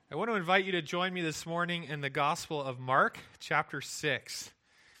I want to invite you to join me this morning in the Gospel of Mark, chapter 6.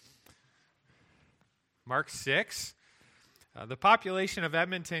 Mark 6. The population of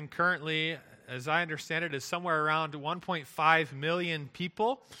Edmonton currently, as I understand it, is somewhere around 1.5 million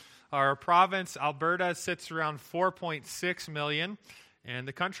people. Our province, Alberta, sits around 4.6 million, and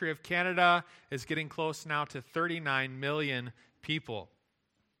the country of Canada is getting close now to 39 million people.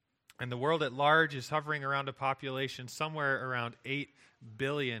 And the world at large is hovering around a population somewhere around 8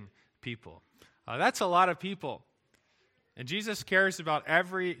 billion people. That's a lot of people. And Jesus cares about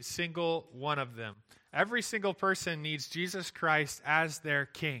every single one of them. Every single person needs Jesus Christ as their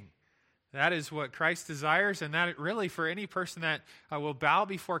king. That is what Christ desires, and that really for any person that will bow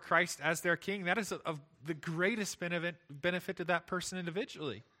before Christ as their king, that is of the greatest benefit to that person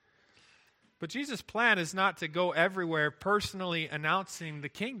individually. But Jesus' plan is not to go everywhere personally announcing the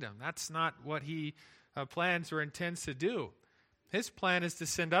kingdom. That's not what he plans or intends to do. His plan is to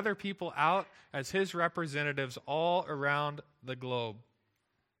send other people out as his representatives all around the globe.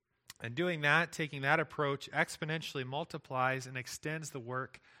 And doing that, taking that approach, exponentially multiplies and extends the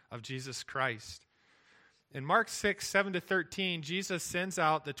work of Jesus Christ. In Mark 6, 7-13, Jesus sends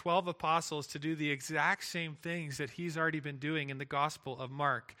out the 12 apostles to do the exact same things that he's already been doing in the Gospel of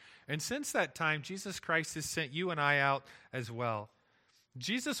Mark. And since that time, Jesus Christ has sent you and I out as well.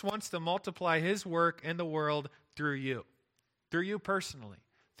 Jesus wants to multiply his work in the world through you personally,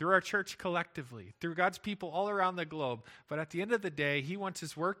 through our church collectively, through God's people all around the globe. But at the end of the day, he wants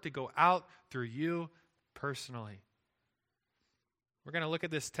his work to go out through you personally. We're going to look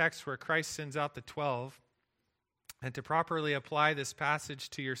at this text where Christ sends out the 12. And to properly apply this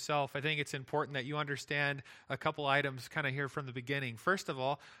passage to yourself, I think it's important that you understand a couple items kind of here from the beginning. First of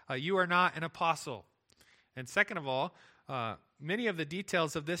all, you are not an apostle. And second of all, many of the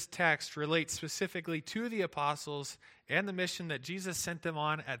details of this text relate specifically to the apostles and the mission that Jesus sent them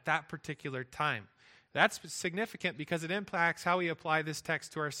on at that particular time. That's significant because it impacts how we apply this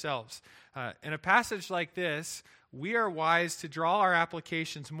text to ourselves. In a passage like this, we are wise to draw our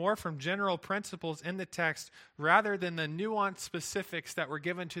applications more from general principles in the text rather than the nuanced specifics that were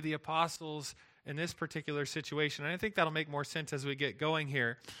given to the apostles in this particular situation. And I think that'll make more sense as we get going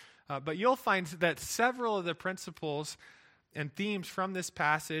here. But you'll find that several of the principles and themes from this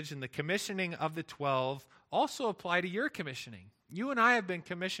passage and the commissioning of the 12 also apply to your commissioning. You and I have been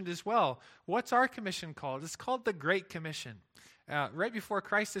commissioned as well. What's our commission called? It's called the Great Commission. Right before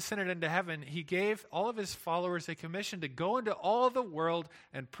Christ ascended into heaven, he gave all of his followers a commission to go into all the world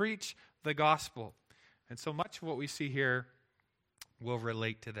and preach the gospel. And so much of what we see here will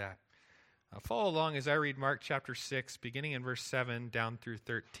relate to that. Follow along as I read Mark chapter 6, beginning in verse 7 down through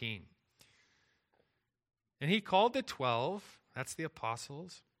 13. And he called the 12, that's the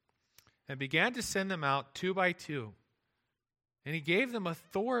apostles, and began to send them out 2 by 2. And he gave them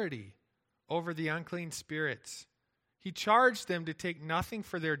authority over the unclean spirits. He charged them to take nothing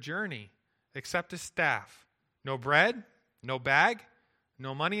for their journey except a staff, no bread, no bag,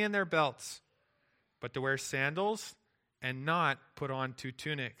 no money in their belts, but to wear sandals and not put on 2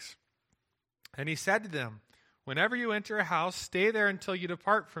 tunics. And he said to them, whenever you enter a house, stay there until you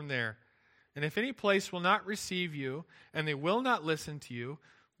depart from there. And if any place will not receive you, and they will not listen to you,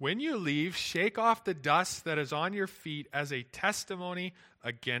 when you leave, shake off the dust that is on your feet as a testimony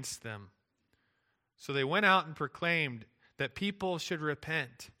against them. So they went out and proclaimed that people should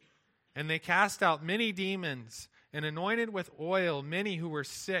repent. And they cast out many demons and anointed with oil many who were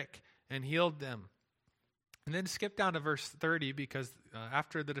sick and healed them. And then skip down to verse 30 because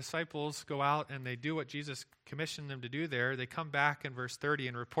after the disciples go out and they do what Jesus commissioned them to do there, they come back in verse 30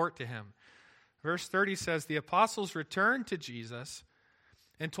 and report to him. Verse 30 says, the apostles returned to Jesus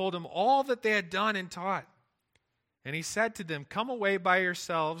and told him all that they had done and taught. And he said to them, come away by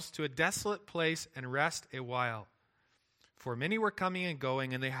yourselves to a desolate place and rest a while. For many were coming and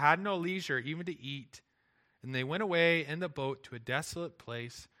going, and they had no leisure even to eat. And they went away in the boat to a desolate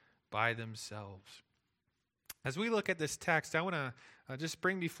place by themselves. As we look at this text, I want to just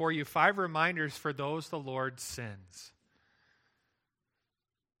bring before you 5 reminders for those the Lord sends.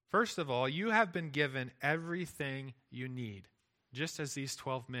 First of all, you have been given everything you need, just as these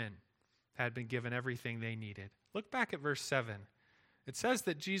 12 men had been given everything they needed. Look back at verse 7. It says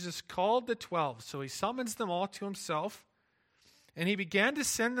that Jesus called the 12, so he summons them all to himself, and he began to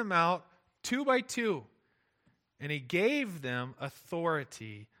send them out 2 by 2, and he gave them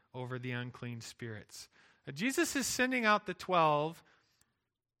authority over the unclean spirits. Jesus is sending out the 12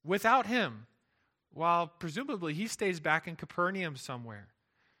 without him, while presumably he stays back in Capernaum somewhere.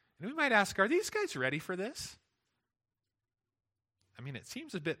 And we might ask, are these guys ready for this? I mean, it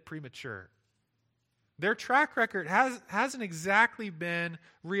seems a bit premature. Their track record hasn't exactly been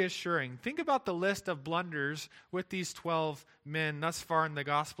reassuring. Think about the list of blunders with these 12 men thus far in the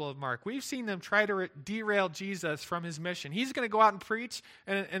Gospel of Mark. We've seen them try to derail Jesus from his mission. He's going to go out and preach,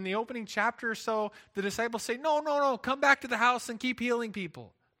 and in the opening chapter or so, the disciples say, no, come back to the house and keep healing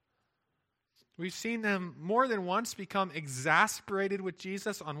people. We've seen them more than once become exasperated with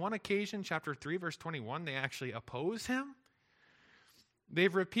Jesus. On one occasion, chapter 3, verse 21, they actually oppose him.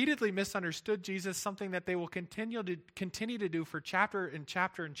 They've repeatedly misunderstood Jesus, something that they will continue to do for chapter and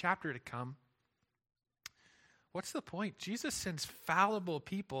chapter and chapter to come. What's the point? Jesus sends fallible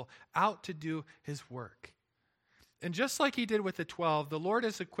people out to do his work. And just like he did with the 12, the Lord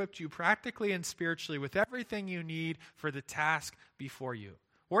has equipped you practically and spiritually with everything you need for the task before you.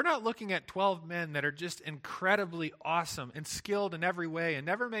 We're not looking at 12 men that are just incredibly awesome and skilled in every way and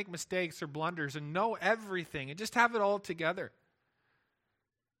never make mistakes or blunders and know everything and just have it all together.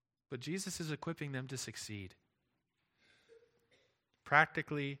 But Jesus is equipping them to succeed,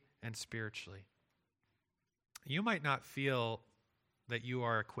 practically and spiritually. You might not feel that you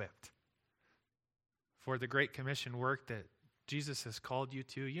are equipped for the Great Commission work that Jesus has called you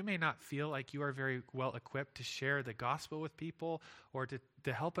to. You may not feel like you are very well equipped to share the gospel with people or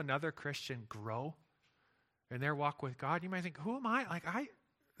to help another Christian grow in their walk with God. You might think, who am I?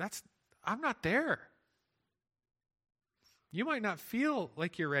 I'm not there. You might not feel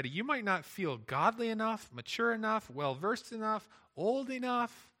like you're ready. You might not feel godly enough, mature enough, well-versed enough, old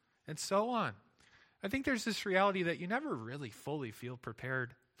enough, and so on. I think there's this reality that you never really fully feel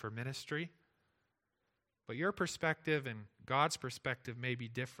prepared for ministry. But your perspective and God's perspective may be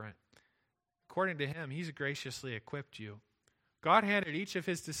different. According to him, he's graciously equipped you. God handed each of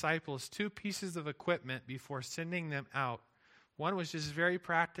his disciples 2 pieces of equipment before sending them out. One was just very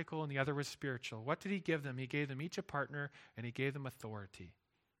practical and the other was spiritual. What did he give them? He gave them each a partner and he gave them authority.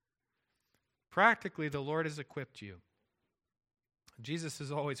 Practically, the Lord has equipped you. Jesus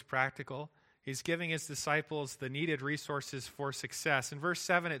is always practical. He's giving his disciples the needed resources for success. In verse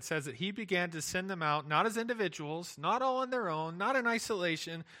 7, it says that he began to send them out, not as individuals, not all on their own, not in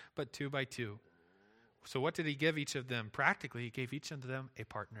isolation, but 2 by 2. So what did he give each of them? Practically, he gave each of them a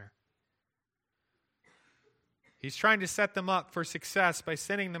partner. He's trying to set them up for success by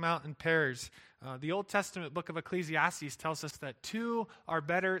sending them out in pairs. The Old Testament book of Ecclesiastes tells us that 2 are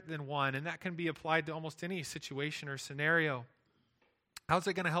better than 1, and that can be applied to almost any situation or scenario. How's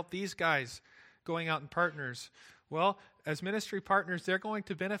it going to help these guys going out in partners? Well, as ministry partners, they're going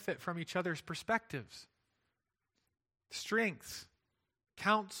to benefit from each other's perspectives, strengths,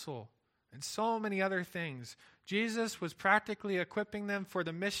 counsel, and so many other things. Jesus was practically equipping them for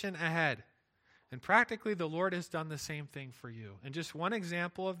the mission ahead. And practically, the Lord has done the same thing for you. And just one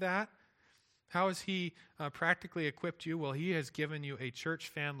example of that, how has he practically equipped you? Well, he has given you a church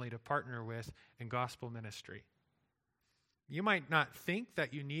family to partner with in gospel ministry. You might not think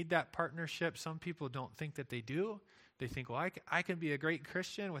that you need that partnership. Some people don't think that they do. They think, well, I can be a great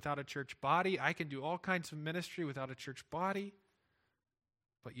Christian without a church body. I can do all kinds of ministry without a church body.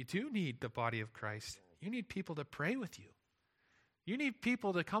 But you do need the body of Christ. You need people to pray with you. You need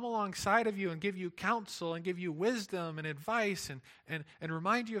people to come alongside of you and give you counsel and give you wisdom and advice and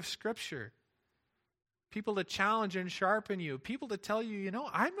remind you of Scripture. People to challenge and sharpen you. People to tell you,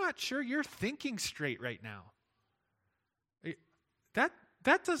 I'm not sure you're thinking straight right now.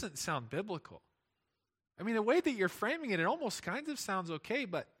 That doesn't sound biblical. I mean, the way that you're framing it, it almost kind of sounds okay,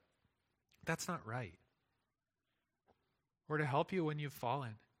 but that's not right. Or to help you when you've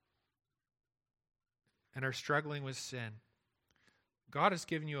fallen and are struggling with sin. God has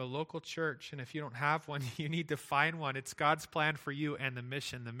given you a local church, and if you don't have one, you need to find one. It's God's plan for you and the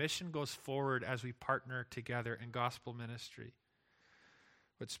mission. The mission goes forward as we partner together in gospel ministry.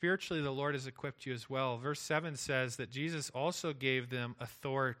 But spiritually, the Lord has equipped you as well. Verse 7 says that Jesus also gave them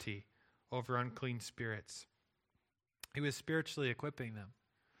authority over unclean spirits. He was spiritually equipping them.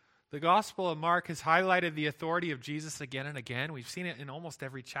 The Gospel of Mark has highlighted the authority of Jesus again and again. We've seen it in almost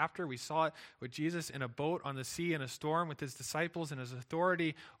every chapter. We saw it with Jesus in a boat on the sea in a storm with his disciples and his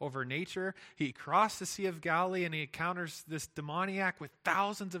authority over nature. He crossed the Sea of Galilee and he encounters this demoniac with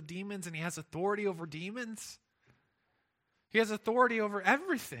thousands of demons, and he has authority over demons. He has authority over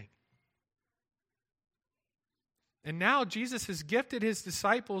everything. And now Jesus has gifted his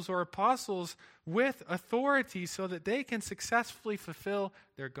disciples or apostles with authority so that they can successfully fulfill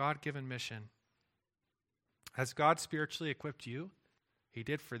their God-given mission. Has God spiritually equipped you? He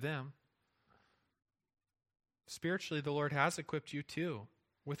did for them. Spiritually, the Lord has equipped you too.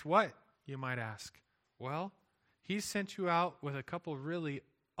 With what, you might ask? Well, he's sent you out with a couple really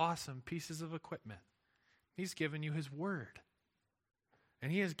awesome pieces of equipment. He's given you his word.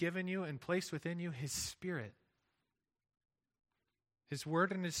 And he has given you and placed within you his Spirit. His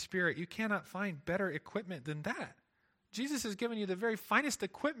word and his Spirit. You cannot find better equipment than that. Jesus has given you the very finest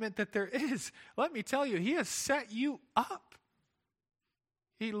equipment that there is. Let me tell you, he has set you up.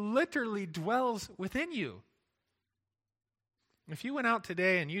 He literally dwells within you. If you went out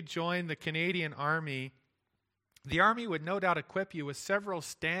today and you joined the Canadian Army, the Army would no doubt equip you with several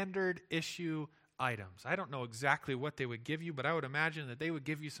standard issue items. I don't know exactly what they would give you, but I would imagine that they would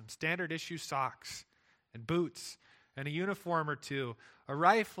give you some standard issue socks and boots and a uniform or two, a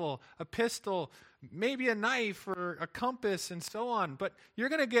rifle, a pistol, maybe a knife or a compass and so on. But you're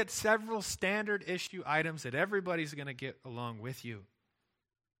going to get several standard issue items that everybody's going to get along with you.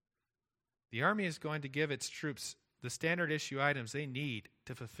 The Army is going to give its troops the standard issue items they need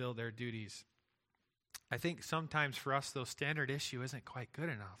to fulfill their duties. I think sometimes for us, those standard issue isn't quite good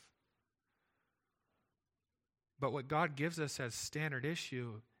enough. But what God gives us as standard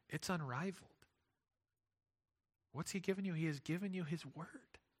issue, it's unrivaled. What's he given you? He has given you his word.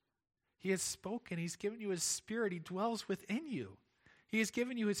 He has spoken. He's given you his Spirit. He dwells within you. He has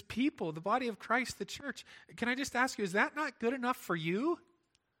given you his people, the body of Christ, the church. Can I just ask you, is that not good enough for you?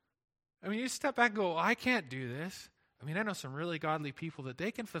 I mean, you step back and go, I can't do this. I mean, I know some really godly people that they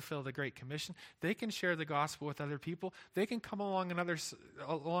can fulfill the Great Commission. They can share the gospel with other people. They can come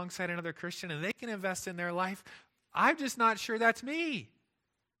alongside another Christian and they can invest in their life. I'm just not sure that's me.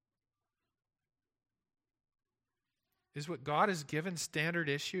 Is what God has given standard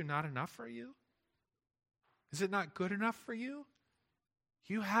issue not enough for you? Is it not good enough for you?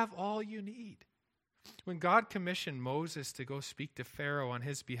 You have all you need. When God commissioned Moses to go speak to Pharaoh on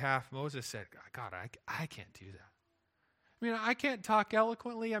his behalf, Moses said, God, I can't do that. I mean, I can't talk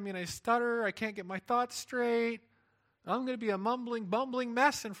eloquently. I mean, I stutter. I can't get my thoughts straight. I'm going to be a mumbling, bumbling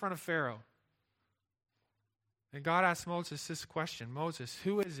mess in front of Pharaoh. And God asked Moses this question, Moses,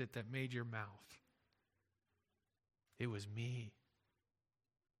 who is it that made your mouth? It was me.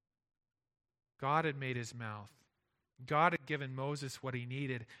 God had made his mouth. God had given Moses what he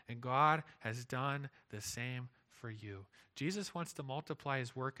needed, and God has done the same for you. Jesus wants to multiply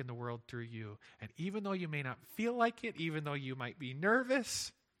his work in the world through you. And even though you may not feel like it, even though you might be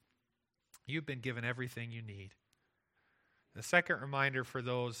nervous, you've been given everything you need. The second reminder for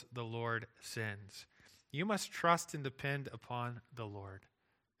those the Lord sends. You must trust and depend upon the Lord.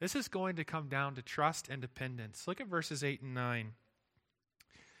 This is going to come down to trust and dependence. Look at verses 8 and 9.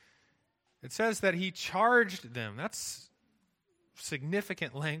 It says that he charged them. That's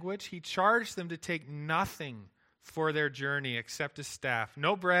significant language. He charged them to take nothing for their journey except a staff.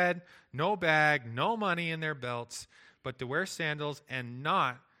 No bread, no bag, no money in their belts, but to wear sandals and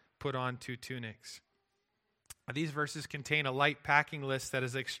not put on 2 tunics. These verses contain a light packing list that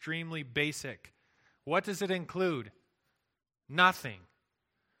is extremely basic. What does it include? Nothing.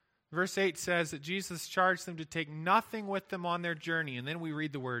 Verse 8 says that Jesus charged them to take nothing with them on their journey. And then we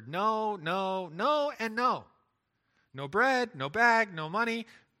read the word no, no, no, and no. No bread, no bag, no money,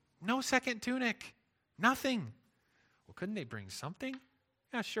 no second tunic, nothing. Well, couldn't they bring something?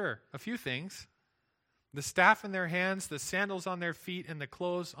 Yeah, sure, a few things. The staff in their hands, the sandals on their feet, and the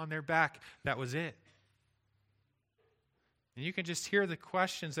clothes on their back. That was it. And you can just hear the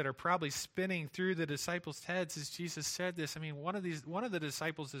questions that are probably spinning through the disciples' heads as Jesus said this. I mean, one of the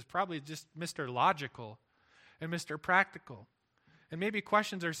disciples is probably just Mr. Logical and Mr. Practical. And maybe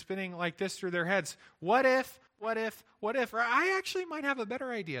questions are spinning like this through their heads. What if? Or I actually might have a better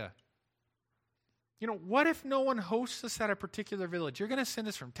idea. What if no one hosts us at a particular village? You're going to send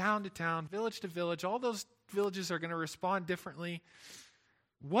us from town to town, village to village. All those villages are going to respond differently.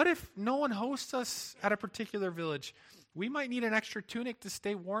 What if no one hosts us at a particular village? We might need an extra tunic to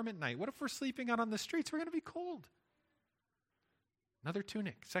stay warm at night. What if we're sleeping out on the streets? We're going to be cold. Another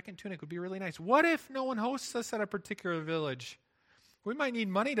tunic, second tunic would be really nice. What if no one hosts us at a particular village? We might need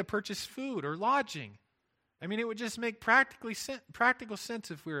money to purchase food or lodging. I mean, it would just make practical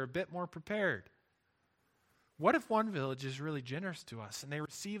sense if we were a bit more prepared. What if one village is really generous to us and they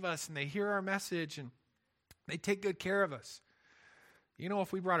receive us and they hear our message and they take good care of us?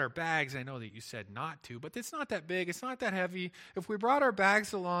 If we brought our bags, I know that you said not to, but it's not that big, it's not that heavy. If we brought our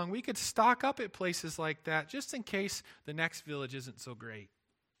bags along, we could stock up at places like that just in case the next village isn't so great.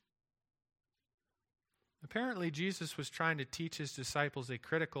 Apparently, Jesus was trying to teach his disciples a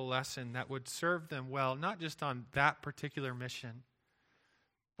critical lesson that would serve them well, not just on that particular mission,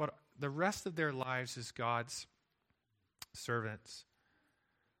 but the rest of their lives as God's servants.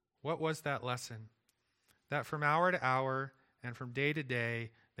 What was that lesson? That from hour to hour and from day to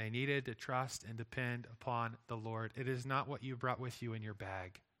day, they needed to trust and depend upon the Lord. It is not what you brought with you in your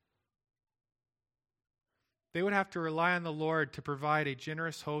bag. They would have to rely on the Lord to provide a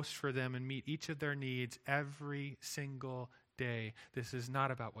generous host for them and meet each of their needs every single day. This is not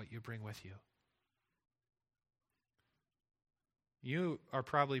about what you bring with you. You are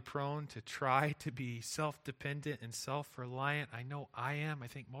probably prone to try to be self-dependent and self-reliant. I know I am. I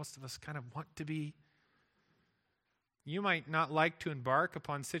think most of us kind of want to be. You might not like to embark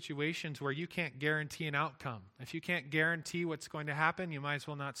upon situations where you can't guarantee an outcome. If you can't guarantee what's going to happen, you might as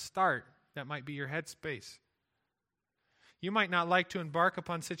well not start. That might be your headspace. You might not like to embark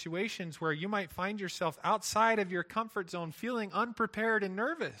upon situations where you might find yourself outside of your comfort zone, feeling unprepared and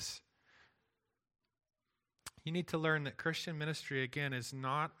nervous. You need to learn that Christian ministry, again, is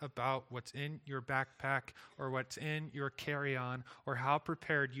not about what's in your backpack or what's in your carry-on or how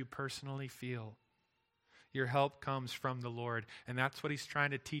prepared you personally feel. Your help comes from the Lord, and that's what he's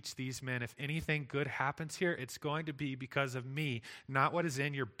trying to teach these men. If anything good happens here, it's going to be because of me, not what is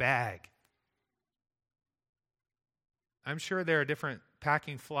in your bag. I'm sure there are different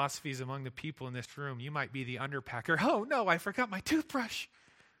packing philosophies among the people in this room. You might be the underpacker. Oh, no, I forgot my toothbrush.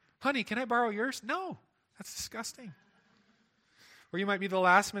 Honey, can I borrow yours? No, that's disgusting. Or you might be the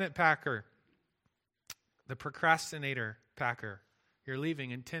last-minute packer, the procrastinator packer. You're leaving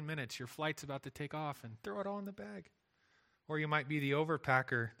in 10 minutes. Your flight's about to take off, and throw it all in the bag. Or you might be the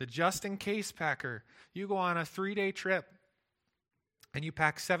overpacker, the just-in-case packer. You go on a 3-day trip, and you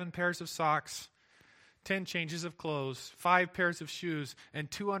pack 7 pairs of socks, 10 changes of clothes, 5 pairs of shoes, and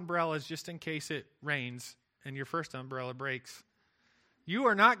 2 umbrellas just in case it rains and your first umbrella breaks. You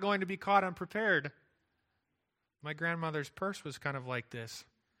are not going to be caught unprepared. My grandmother's purse was kind of like this.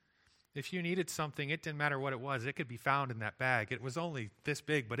 If you needed something, it didn't matter what it was. It could be found in that bag. It was only this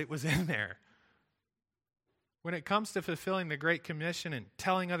big, but it was in there. When it comes to fulfilling the Great Commission and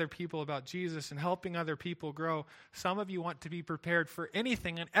telling other people about Jesus and helping other people grow, some of you want to be prepared for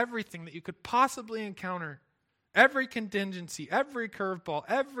anything and everything that you could possibly encounter. Every contingency, every curveball,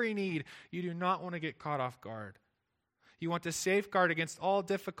 every need. You do not want to get caught off guard. You want to safeguard against all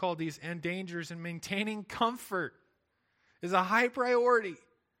difficulties and dangers, and maintaining comfort is a high priority.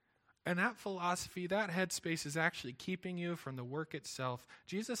 And that philosophy, that headspace is actually keeping you from the work itself.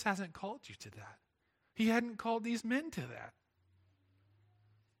 Jesus hasn't called you to that. He hadn't called these men to that.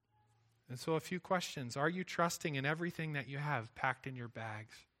 And so a few questions. Are you trusting in everything that you have packed in your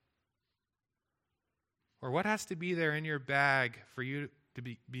bags? Or what has to be there in your bag for you to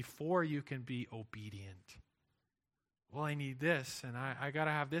be before you can be obedient? Well, I need this, and I got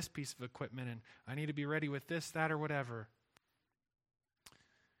to have this piece of equipment, and I need to be ready with this, that, or whatever.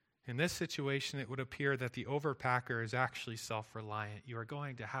 In this situation, it would appear that the overpacker is actually self-reliant. You are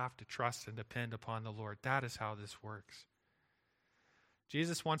going to have to trust and depend upon the Lord. That is how this works.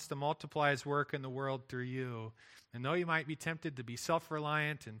 Jesus wants to multiply his work in the world through you. And though you might be tempted to be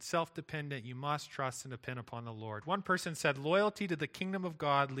self-reliant and self-dependent, you must trust and depend upon the Lord. One person said, loyalty to the kingdom of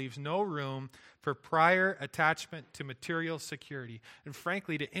God leaves no room for prior attachment to material security, and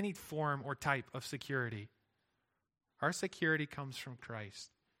frankly, to any form or type of security. Our security comes from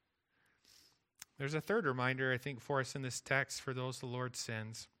Christ. There's a third reminder, I think, for us in this text for those the Lord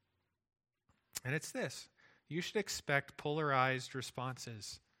sends. And it's this. You should expect polarized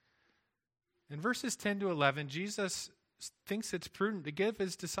responses. In verses 10 to 11, Jesus thinks it's prudent to give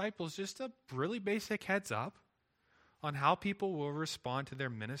his disciples just a really basic heads up on how people will respond to their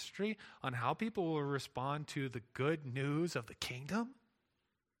ministry, on how people will respond to the good news of the kingdom.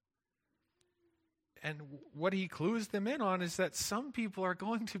 And what he clues them in on is that some people are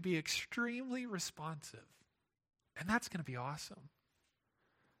going to be extremely responsive. And that's going to be awesome.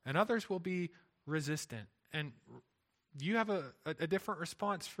 And others will be resistant. And you have a different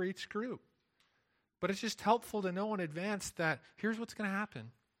response for each group. But it's just helpful to know in advance that here's what's going to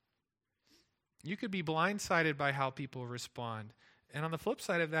happen. You could be blindsided by how people respond. And on the flip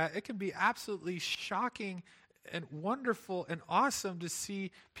side of that, it can be absolutely shocking and wonderful and awesome to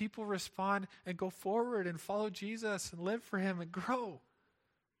see people respond and go forward and follow Jesus and live for him and grow.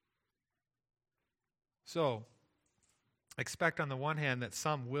 So, expect on the one hand that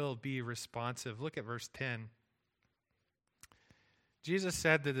some will be responsive. Look at verse 10. Jesus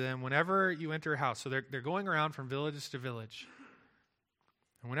said to them, whenever you enter a house, so they're going around from village to village.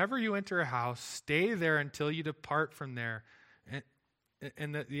 And whenever you enter a house, stay there until you depart from there.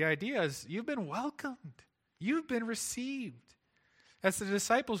 And the idea is you've been welcomed. You've been received. As the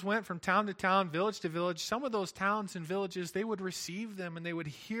disciples went from town to town, village to village, some of those towns and villages, they would receive them and they would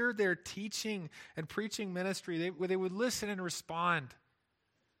hear their teaching and preaching ministry. They would listen and respond.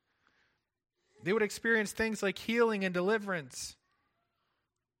 They would experience things like healing and deliverance.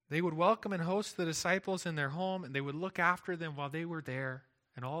 They would welcome and host the disciples in their home, and they would look after them while they were there,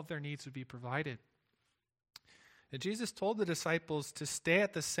 and all of their needs would be provided. And Jesus told the disciples to stay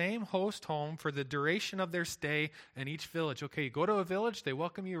at the same host home for the duration of their stay in each village. Okay, you go to a village, they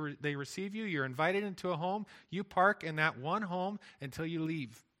welcome you, they receive you, you're invited into a home, you park in that one home until you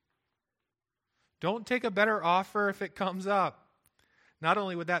leave. Don't take a better offer if it comes up. Not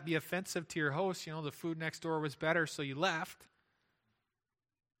only would that be offensive to your host, the food next door was better, so you left.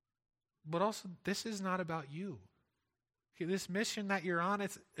 But also, this is not about you. Okay, this mission that you're on,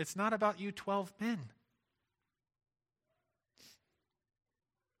 it's not about you 12 men.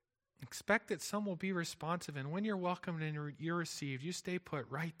 Expect that some will be responsive, and when you're welcomed and you're received, you stay put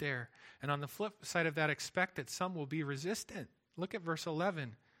right there. And on the flip side of that, expect that some will be resistant. Look at verse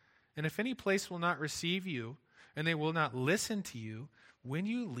 11. And if any place will not receive you, and they will not listen to you, when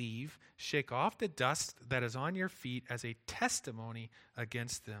you leave, shake off the dust that is on your feet as a testimony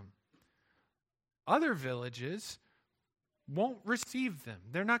against them. Other villages won't receive them.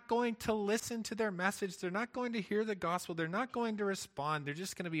 They're not going to listen to their message. They're not going to hear the gospel. They're not going to respond. They're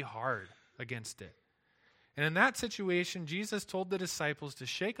just going to be hard against it. And in that situation, Jesus told the disciples to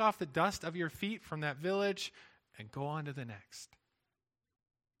shake off the dust of your feet from that village and go on to the next.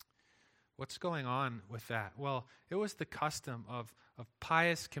 What's going on with that? Well, it was the custom of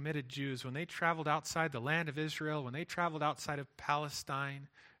pious, committed Jews when they traveled outside the land of Israel, when they traveled outside of Palestine,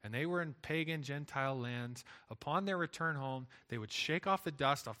 and they were in pagan Gentile lands. Upon their return home, they would shake off the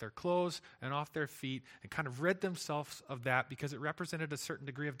dust off their clothes and off their feet and kind of rid themselves of that because it represented a certain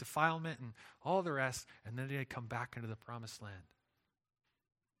degree of defilement and all the rest, and then they'd come back into the promised land.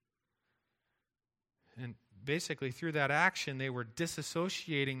 And basically, through that action, they were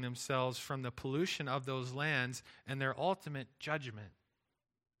disassociating themselves from the pollution of those lands and their ultimate judgment.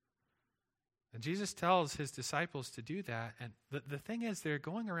 And Jesus tells his disciples to do that. And the thing is, they're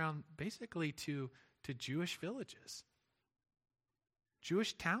going around basically to Jewish villages,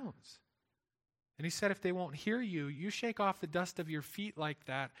 Jewish towns. And he said, if they won't hear you, you shake off the dust of your feet like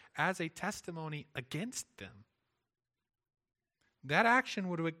that as a testimony against them. That action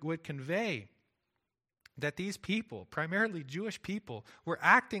would convey that these people, primarily Jewish people, were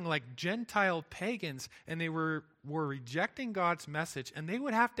acting like Gentile pagans, and they were rejecting God's message, and they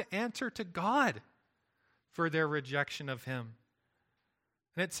would have to answer to God for their rejection of him.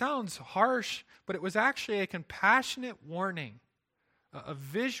 And it sounds harsh, but it was actually a compassionate warning, a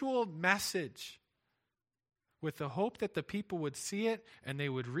visual message with the hope that the people would see it and they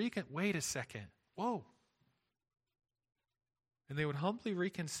would wait a second, whoa. And they would humbly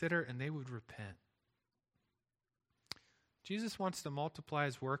reconsider and they would repent. Jesus wants to multiply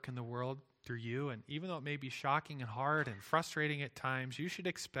his work in the world through you, and even though it may be shocking and hard and frustrating at times, you should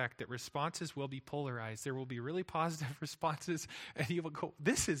expect that responses will be polarized. There will be really positive responses, and you will go,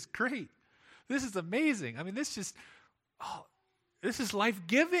 this is great. This is amazing. I mean, this is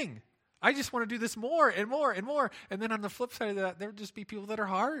life-giving. I just want to do this more and more and more. And then on the flip side of that, there will just be people that are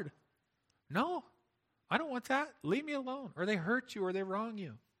hard. No, I don't want that. Leave me alone. Or they hurt you or they wrong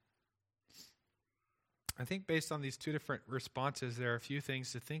you. I think based on these two different responses, there are a few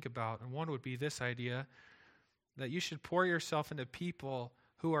things to think about. And one would be this idea that you should pour yourself into people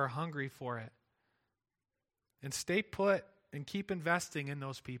who are hungry for it. And stay put and keep investing in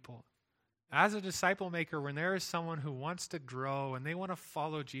those people. As a disciple maker, when there is someone who wants to grow and they want to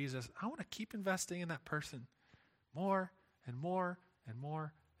follow Jesus, I want to keep investing in that person more and more and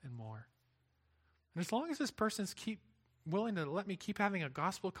more and more. And as long as this person's willing to let me keep having a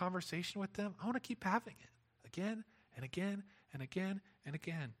gospel conversation with them, I want to keep having it again and again and again and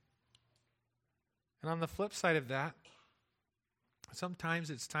again. And on the flip side of that, sometimes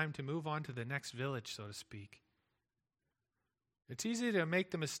it's time to move on to the next village, so to speak. It's easy to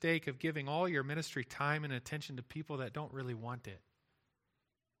make the mistake of giving all your ministry time and attention to people that don't really want it.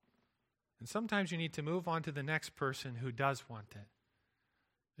 And sometimes you need to move on to the next person who does want it.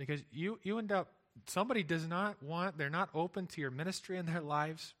 Because you end up, somebody does not want, they're not open to your ministry in their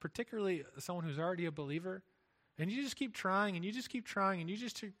lives, particularly someone who's already a believer. And you just keep trying, and you just keep trying, and you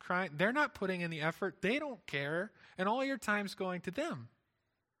just keep trying. They're not putting in the effort. They don't care. And all your time's going to them.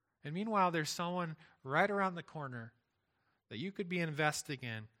 And meanwhile, there's someone right around the corner that you could be investing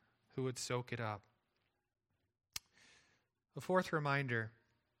in who would soak it up. A fourth reminder,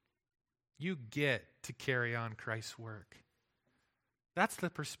 you get to carry on Christ's work. That's the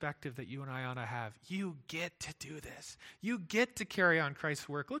perspective that you and I ought to have. You get to do this. You get to carry on Christ's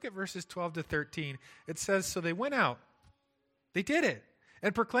work. Look at verses 12 to 13. It says, so they went out. They did it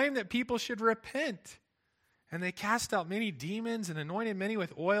and proclaimed that people should repent. And they cast out many demons and anointed many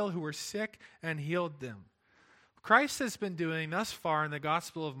with oil who were sick and healed them. Christ has been doing thus far in the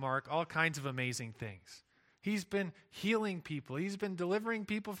Gospel of Mark all kinds of amazing things. He's been healing people. He's been delivering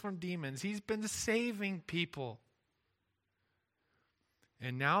people from demons. He's been saving people.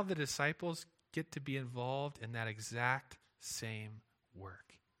 And now the disciples get to be involved in that exact same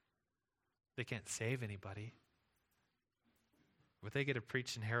work. They can't save anybody, but they get to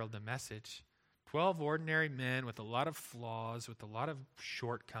preach and herald the message. 12 ordinary men with a lot of flaws, with a lot of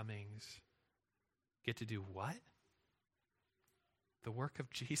shortcomings, get to do what? The work of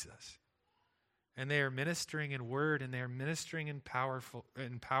Jesus. And they are ministering in word, and they are ministering in power.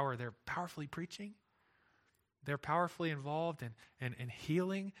 They're powerfully preaching. They're powerfully involved in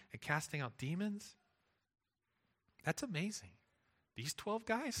healing and casting out demons. That's amazing. These 12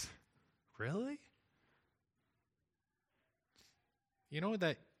 guys? Really? You know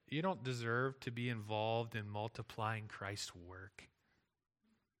that you don't deserve to be involved in multiplying Christ's work.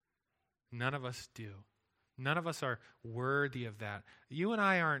 None of us do. None of us are worthy of that. You and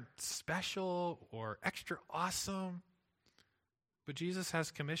I aren't special or extra awesome, but Jesus has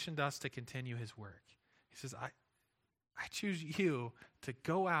commissioned us to continue his work. He says, I choose you to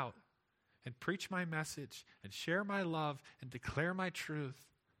go out and preach my message and share my love and declare my truth.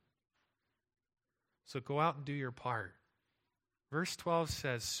 So go out and do your part. Verse 12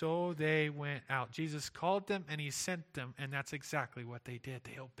 says, so they went out. Jesus called them and he sent them, and that's exactly what they did.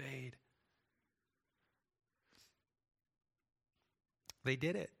 They obeyed. They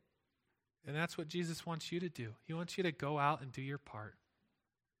did it. And that's what Jesus wants you to do. He wants you to go out and do your part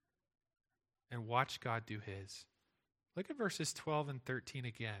and watch God do his. Look at verses 12 and 13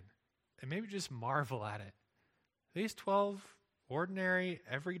 again, and maybe just marvel at it. These 12 ordinary,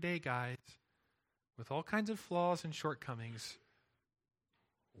 everyday guys with all kinds of flaws and shortcomings,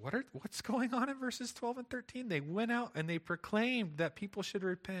 what's going on in verses 12 and 13? They went out and they proclaimed that people should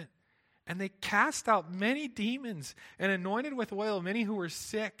repent. And they cast out many demons and anointed with oil many who were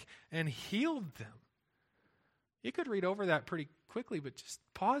sick and healed them. You could read over that pretty quickly, but just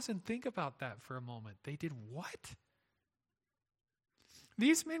pause and think about that for a moment. They did what?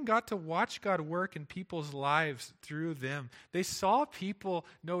 These men got to watch God work in people's lives through them. They saw people,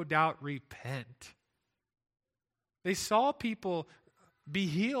 no doubt, repent. They saw people be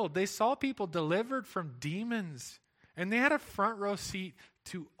healed. They saw people delivered from demons. And they had a front row seat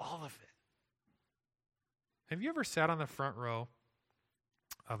to all of it. Have you ever sat on the front row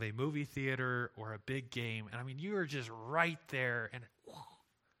of a movie theater or a big game? And I mean, you are just right there, and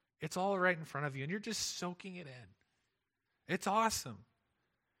it's all right in front of you, and you're just soaking it in. It's awesome.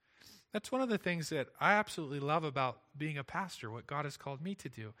 That's one of the things that I absolutely love about being a pastor, what God has called me to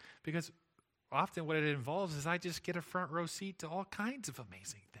do. Because often what it involves is I just get a front row seat to all kinds of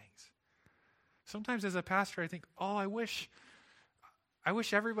amazing things. Sometimes as a pastor, I think, I wish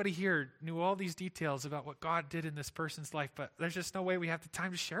everybody here knew all these details about what God did in this person's life, but there's just no way we have the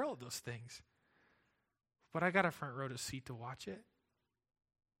time to share all those things. But I got a front row seat to watch it.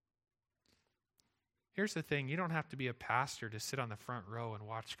 Here's the thing, you don't have to be a pastor to sit on the front row and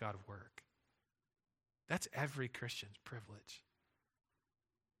watch God work. That's every Christian's privilege.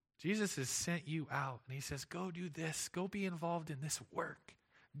 Jesus has sent you out, and he says, go do this. Go be involved in this work.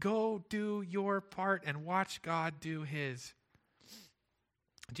 Go do your part and watch God do his.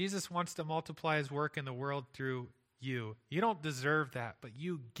 Jesus wants to multiply his work in the world through you. You don't deserve that, but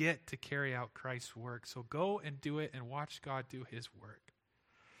you get to carry out Christ's work. So go and do it and watch God do his work.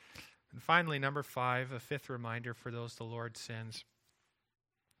 And finally, number 5, a fifth reminder for those the Lord sends.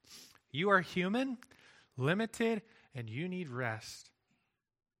 You are human, limited, and you need rest.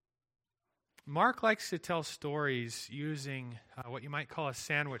 Mark likes to tell stories using what you might call a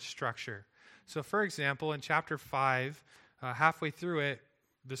sandwich structure. So for example, in chapter 5, halfway through it,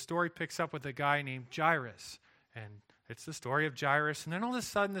 the story picks up with a guy named Jairus. And it's the story of Jairus. And then all of a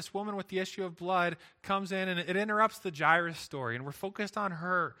sudden, this woman with the issue of blood comes in, and it interrupts the Jairus story. And we're focused on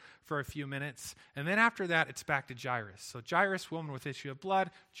her for a few minutes. And then after that, it's back to Jairus. So Jairus, woman with issue of blood,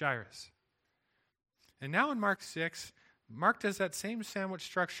 Jairus. And now in Mark 6, Mark does that same sandwich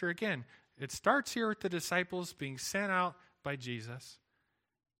structure again. It starts here with the disciples being sent out by Jesus.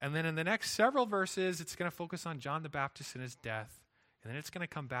 And then in the next several verses, it's going to focus on John the Baptist and his death. And then it's going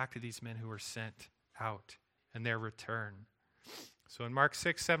to come back to these men who were sent out and their return. So in Mark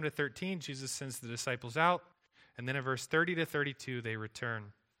 6, 7 to 13, Jesus sends the disciples out. And then in verse 30 to 32, they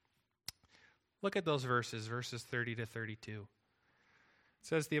return. Look at those verses 30 to 32. It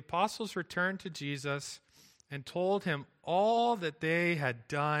says, the apostles returned to Jesus and told him all that they had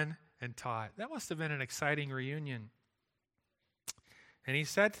done and taught. That must have been an exciting reunion. And he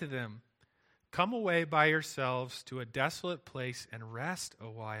said to them, come away by yourselves to a desolate place and rest a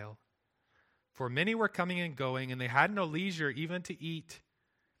while. For many were coming and going, and they had no leisure even to eat.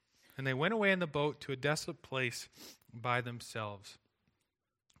 And they went away in the boat to a desolate place by themselves.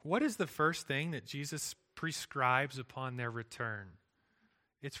 What is the first thing that Jesus prescribes upon their return?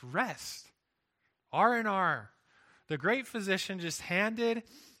 It's rest. R&R. The great physician just handed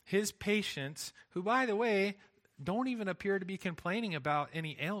his patients, who, by the way, don't even appear to be complaining about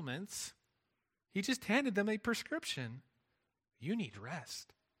any ailments. He just handed them a prescription. You need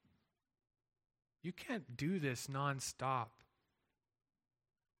rest. You can't do this nonstop.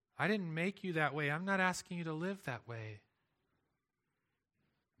 I didn't make you that way. I'm not asking you to live that way.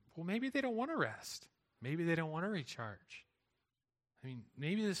 Well, maybe they don't want to rest. Maybe they don't want to recharge. I mean,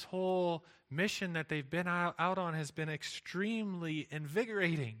 maybe this whole mission that they've been out on has been extremely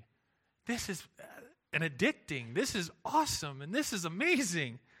invigorating. This is and addicting. This is awesome, and this is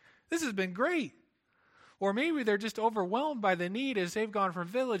amazing. This has been great. Or maybe they're just overwhelmed by the need as they've gone from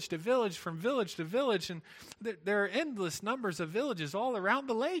village to village, from village to village, and there are endless numbers of villages all around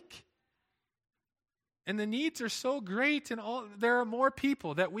the lake. And the needs are so great, and there are more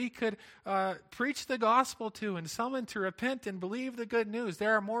people that we could preach the gospel to and summon to repent and believe the good news.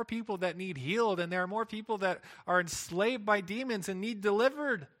 There are more people that need healed, and there are more people that are enslaved by demons and need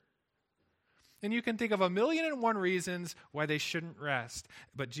delivered. And you can think of 1,000,001 reasons why they shouldn't rest.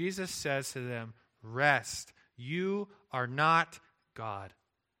 But Jesus says to them, rest. You are not God.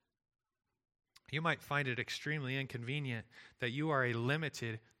 You might find it extremely inconvenient that you are a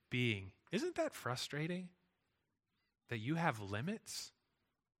limited being. Isn't that frustrating? That you have limits?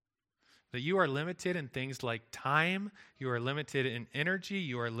 That you are limited in things like time, you are limited in energy,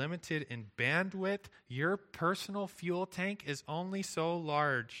 you are limited in bandwidth. Your personal fuel tank is only so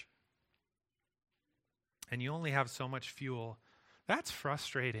large. And you only have so much fuel. That's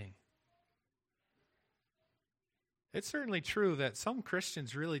frustrating. It's certainly true that some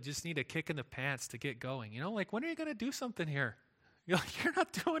Christians really just need a kick in the pants to get going. You know, like, when are you going to do something here? You're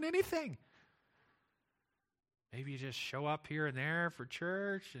not doing anything. Maybe you just show up here and there for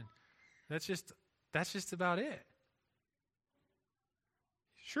church, and that's just about it.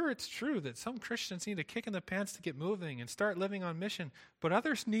 Sure, it's true that some Christians need a kick in the pants to get moving and start living on mission, but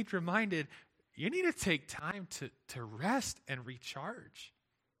others need reminded, you need to take time to rest and recharge.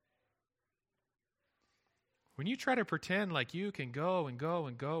 When you try to pretend like you can go and go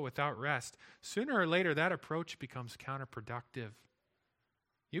and go without rest, sooner or later that approach becomes counterproductive.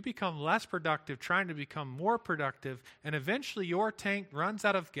 You become less productive trying to become more productive, and eventually your tank runs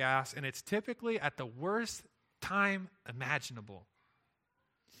out of gas, and it's typically at the worst time imaginable.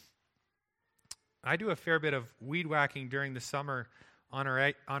 I do a fair bit of weed whacking during the summer on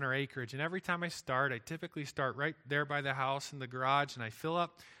our acreage, and every time I typically start right there by the house in the garage, and I fill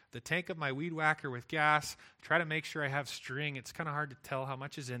up the tank of my weed whacker with gas, try to make sure I have string. It's kind of hard to tell how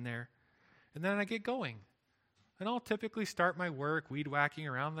much is in there. And then I get going. And I'll typically start my work weed whacking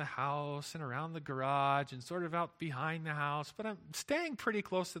around the house and around the garage and sort of out behind the house, but I'm staying pretty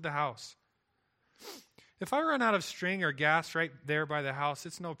close to the house. If I run out of string or gas right there by the house,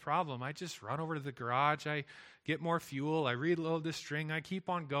 it's no problem. I just run over to the garage, I get more fuel, I reload the string, I keep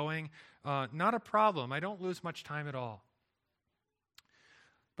on going. Not a problem. I don't lose much time at all.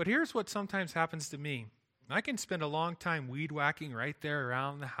 But here's what sometimes happens to me. I can spend a long time weed whacking right there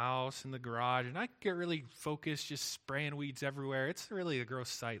around the house and the garage, and I can get really focused just spraying weeds everywhere. It's really a gross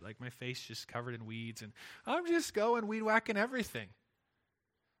sight, like my face just covered in weeds, and I'm just going weed whacking everything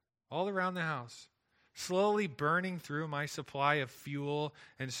all around the house, slowly burning through my supply of fuel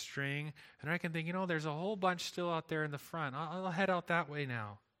and string. And I can think, there's a whole bunch still out there in the front. I'll head out that way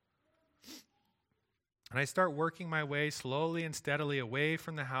now. And I start working my way slowly and steadily away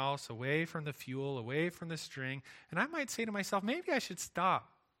from the house, away from the fuel, away from the string. And I might say to myself, maybe I should stop.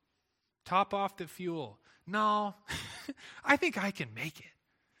 Top off the fuel. No, I think I can make it.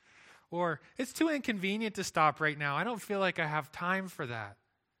 Or, it's too inconvenient to stop right now. I don't feel like I have time for that.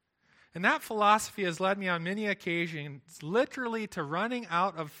 And that philosophy has led me on many occasions literally to running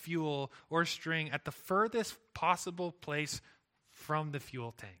out of fuel or string at the furthest possible place from the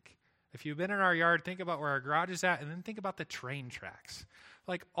fuel tank. If you've been in our yard, think about where our garage is at, and then think about the train tracks.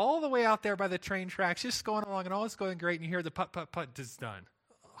 Like all the way out there by the train tracks, just going along, and all is going great, and you hear the put, put, put is done.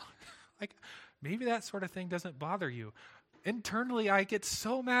 Like, maybe that sort of thing doesn't bother you. Internally, I get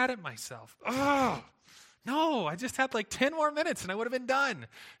so mad at myself. Oh, no, I just had like 10 more minutes, and I would have been done.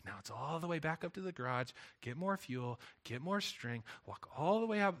 Now it's all the way back up to the garage, get more fuel, get more string, walk all the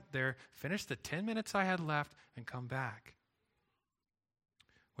way out there, finish the 10 minutes I had left, and come back.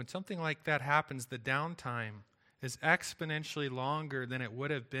 When something like that happens, the downtime is exponentially longer than it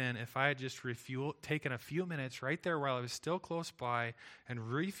would have been if I had just taken a few minutes right there while I was still close by and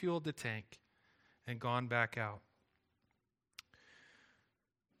refueled the tank and gone back out.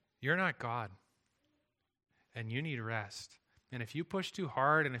 You're not God, and you need rest. And if you push too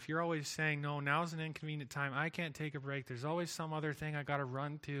hard, and if you're always saying, no, now's an inconvenient time, I can't take a break, there's always some other thing I got to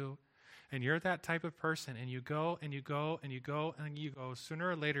run to, and you're that type of person, and you go, and you go, and you go, and you go, sooner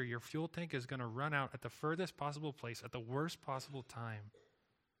or later, your fuel tank is going to run out at the furthest possible place, at the worst possible time.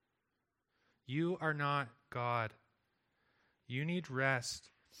 You are not God. You need rest.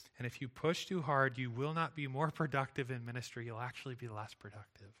 And if you push too hard, you will not be more productive in ministry. You'll actually be less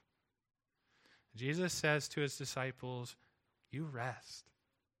productive. Jesus says to his disciples, you rest.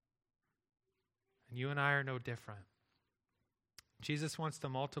 And you and I are no different. Jesus wants to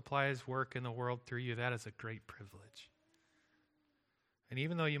multiply his work in the world through you. That is a great privilege. And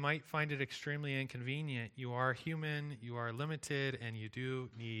even though you might find it extremely inconvenient, you are human, you are limited, and you do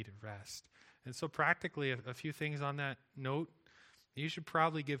need rest. And so practically, a few things on that note. You should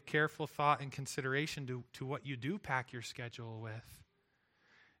probably give careful thought and consideration to what you do pack your schedule with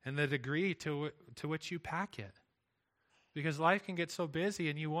and the degree to which you pack it. Because life can get so busy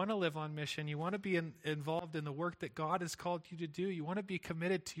and you want to live on mission. You want to be involved in the work that God has called you to do. You want to be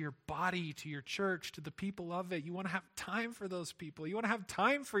committed to your body, to your church, to the people of it. You want to have time for those people. You want to have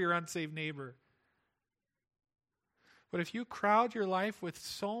time for your unsaved neighbor. But if you crowd your life with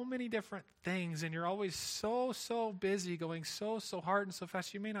so many different things and you're always so busy, going so hard and so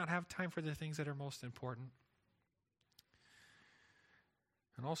fast, you may not have time for the things that are most important.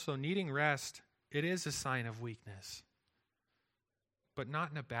 And also, needing rest, it is a sign of weakness, but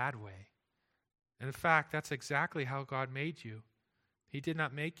not in a bad way. And in fact, that's exactly how God made you. He did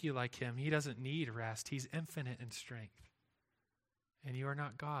not make you like him. He doesn't need rest. He's infinite in strength. And you are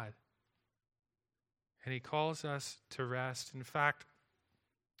not God. And he calls us to rest. In fact,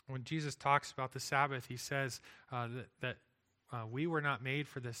 when Jesus talks about the Sabbath, he says that we were not made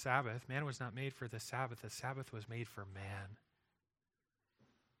for the Sabbath. Man was not made for the Sabbath. The Sabbath was made for man.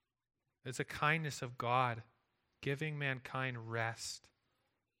 It's a kindness of God giving mankind rest.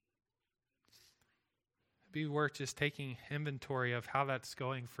 It'd be worth just taking inventory of how that's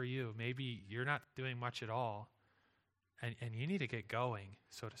going for you. Maybe you're not doing much at all, and you need to get going,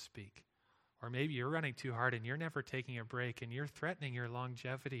 so to speak. Or maybe you're running too hard and you're never taking a break and you're threatening your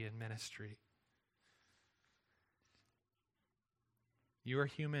longevity in ministry. You are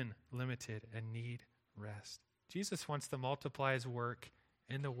human, limited, and need rest. Jesus wants to multiply his work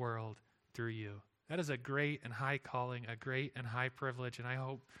in the world through you. That is a great and high calling, a great and high privilege, and I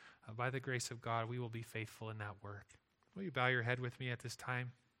hope by the grace of God we will be faithful in that work. Will you bow your head with me at this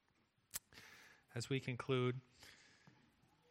time as we conclude?